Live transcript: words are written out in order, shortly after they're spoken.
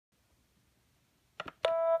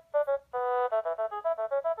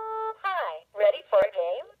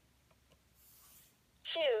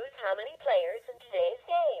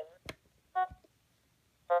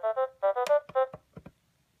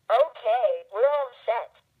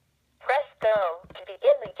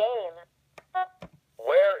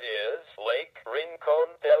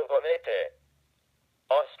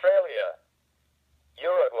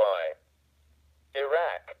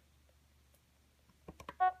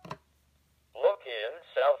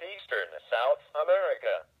eastern South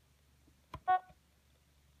America?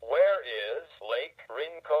 Where is Lake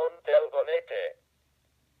Rincon del Bonete?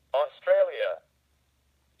 Australia,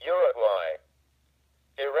 Uruguay,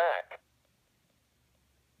 Iraq.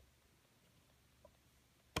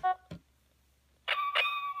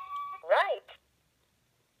 Right.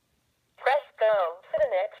 Press go for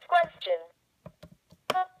the next question.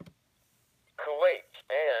 Kuwait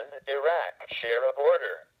and Iraq share a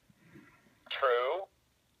border. True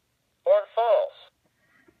or false?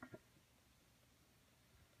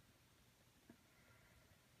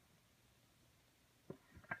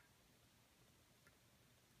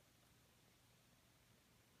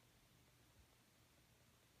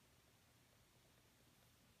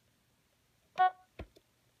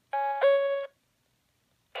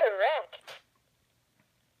 Correct.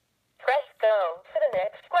 Press go for the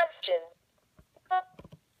next question.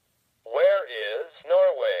 Where is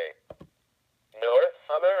Norway? North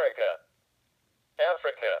America,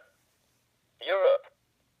 Africa, Europe.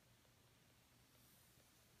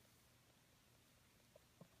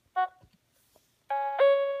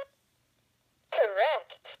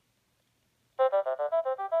 Correct.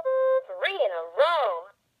 3 in a row.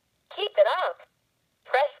 Keep it up.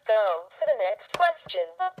 Press go for the next question.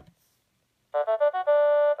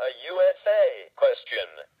 A USA question.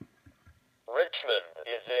 Richmond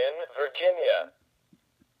is in Virginia.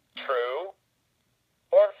 True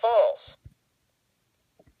or false?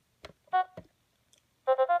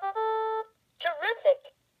 Terrific.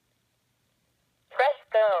 Press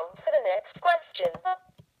go for the next question.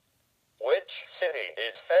 Which city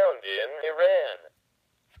is found in Iran?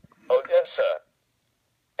 Odessa,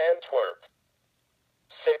 Antwerp,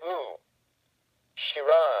 Cebu,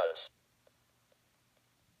 Shiraz.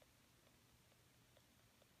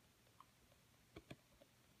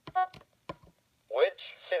 Which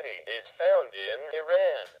city is found in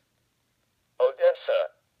Iran?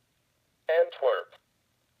 Odessa, Antwerp,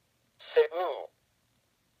 Cebu,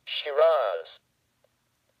 Shiraz.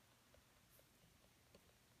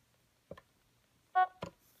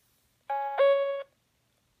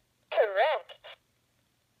 Correct.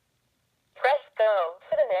 Press go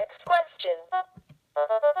for the next question.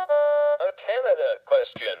 A Canada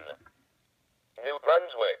question. New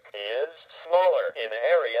Brunswick is smaller in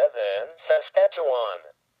area than Saskatchewan.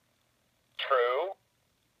 True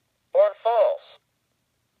or false?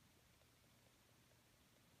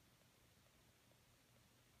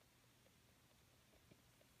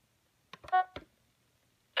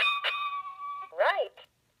 Right.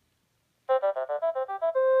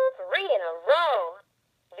 3 in a row.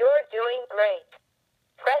 You're doing great.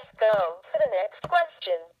 Press go for the next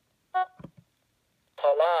question.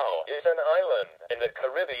 Palau is an island in the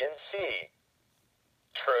Caribbean Sea.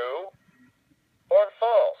 True or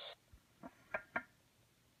false?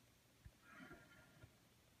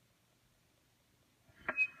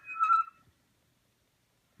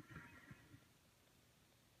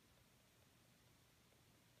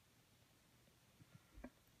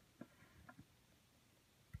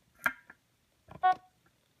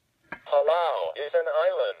 Palau is an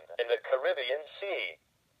island in the Caribbean Sea.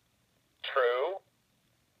 True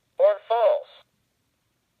or false?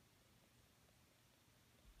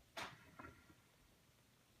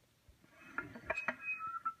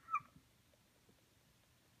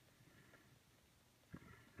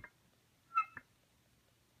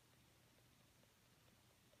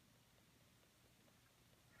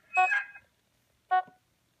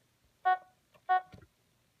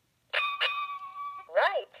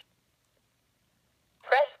 Right.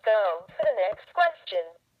 Press go for the next question.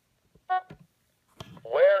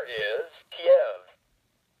 Where is Kiev?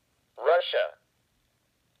 Russia,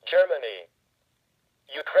 Germany,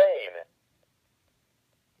 Ukraine.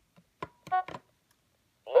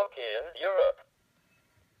 Look in Europe.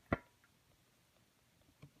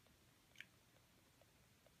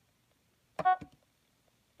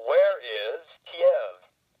 Where is Kiev?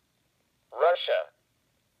 Russia,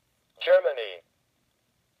 Germany,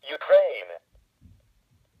 Ukraine.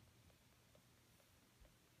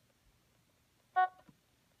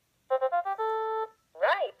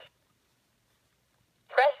 Right.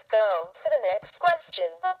 Press go for the next question.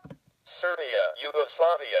 Serbia,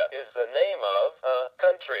 Yugoslavia is the name of a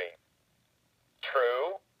country.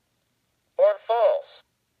 True or false?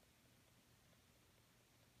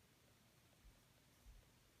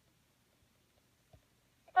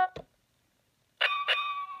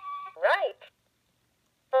 Right.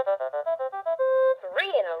 3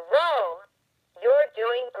 in a row. You're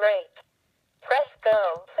doing great. Press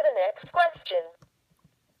go for the next question.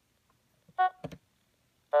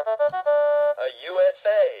 A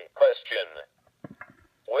USA question.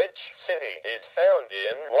 Which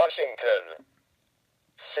Washington,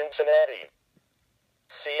 Cincinnati,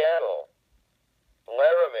 Seattle,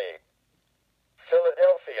 Laramie,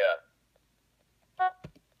 Philadelphia.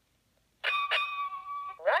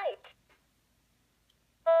 Right.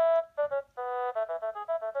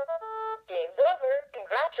 Game's over.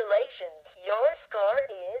 Congratulations. Your score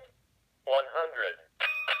is 100.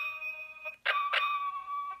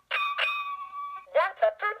 that's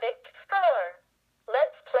a perfect